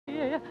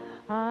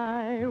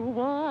I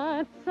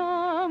want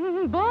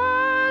somebody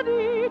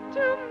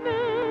to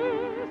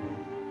miss,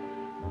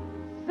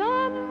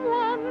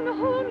 someone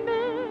who'll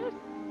miss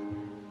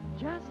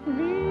just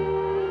me.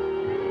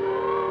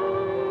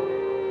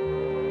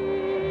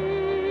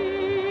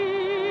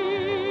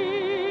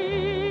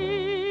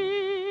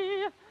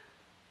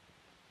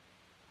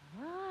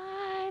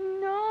 I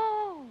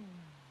know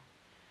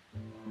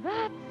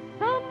that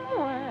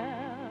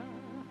somewhere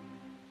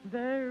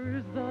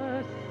there's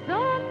the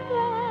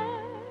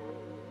someone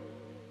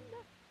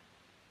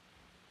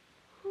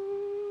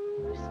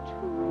who's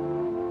true.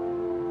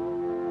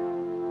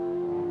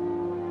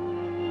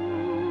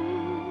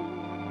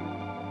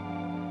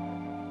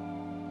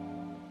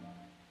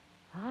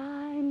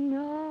 I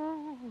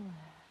know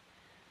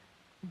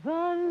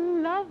the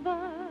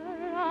lover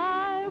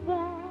I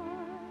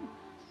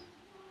want,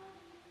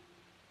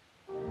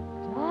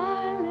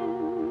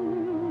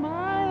 darling,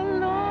 my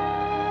love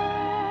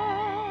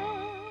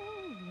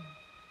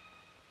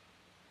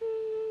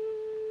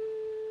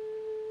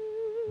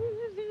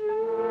is you.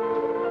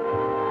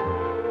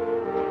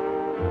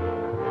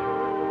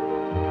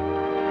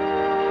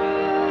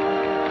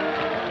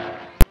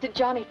 Did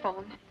Johnny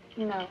phone?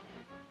 No.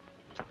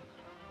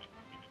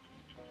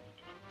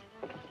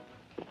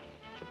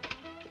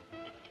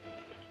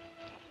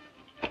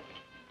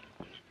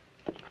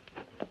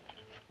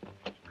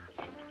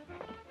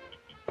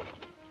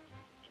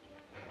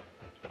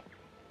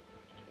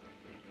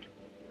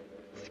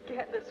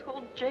 Scared this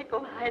whole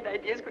Jekyll Hyde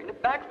idea is going to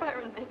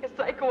backfire and make a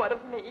psycho out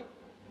of me.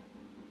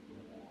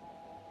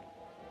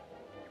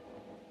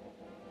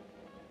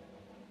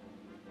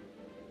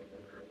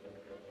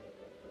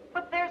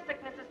 But their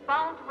sickness is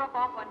bound to rub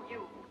off on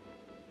you.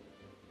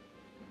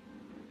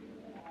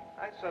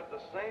 I said the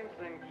same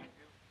thing to you.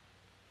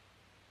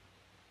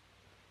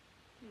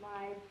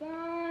 My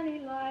Bonnie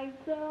lies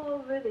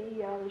over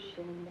the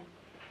ocean.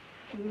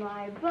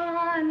 My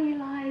Bonnie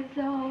lies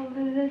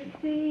over the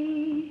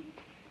sea.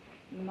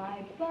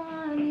 My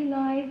Bonnie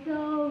lies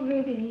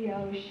over the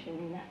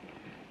ocean.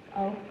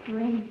 Oh,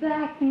 bring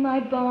back my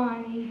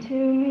Bonnie to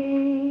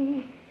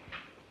me.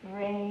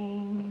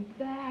 Bring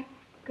back,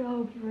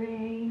 oh,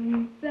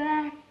 bring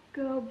back,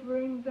 oh,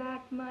 bring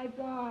back my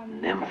Bonnie.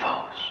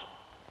 Nymphos.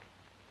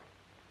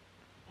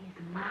 He's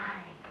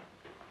mine.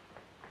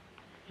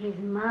 He's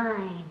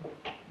mine.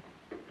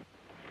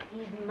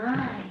 He's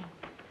mine.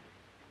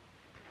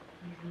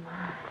 He's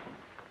mine.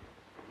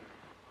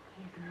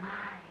 He's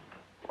mine.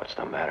 What's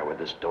the matter with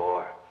this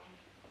door?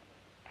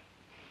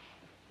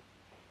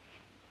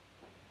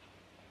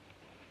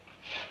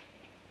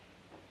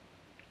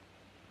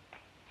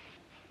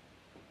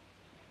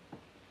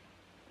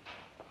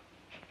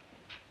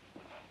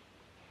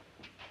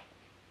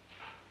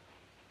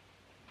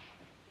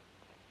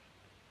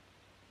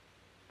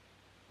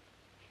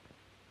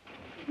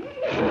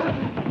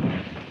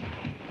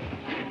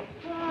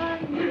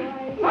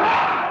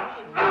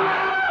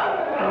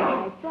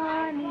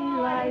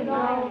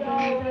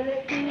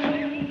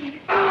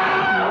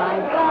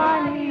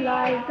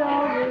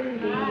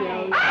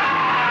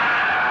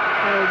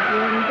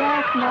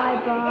 My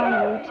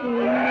Bonnie to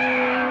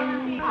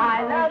me.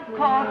 I love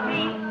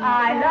coffee,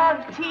 I love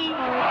tea,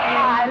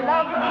 I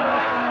love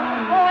books.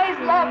 Boys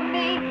love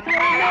me.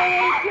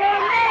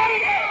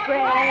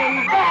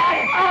 Bring back,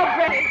 oh,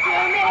 bring it to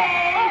me.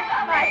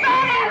 My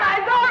Bonnie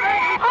lies over.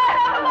 I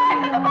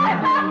love my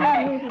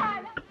Bonnie.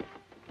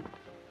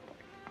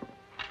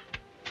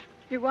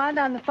 You want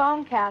on the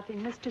phone, Kathy,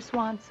 Mr.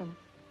 Swanson.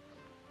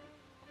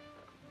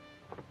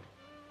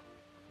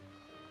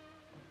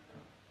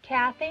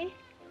 Kathy?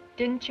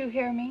 Didn't you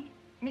hear me?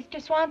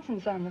 Mr.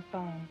 Swanson's on the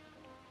phone.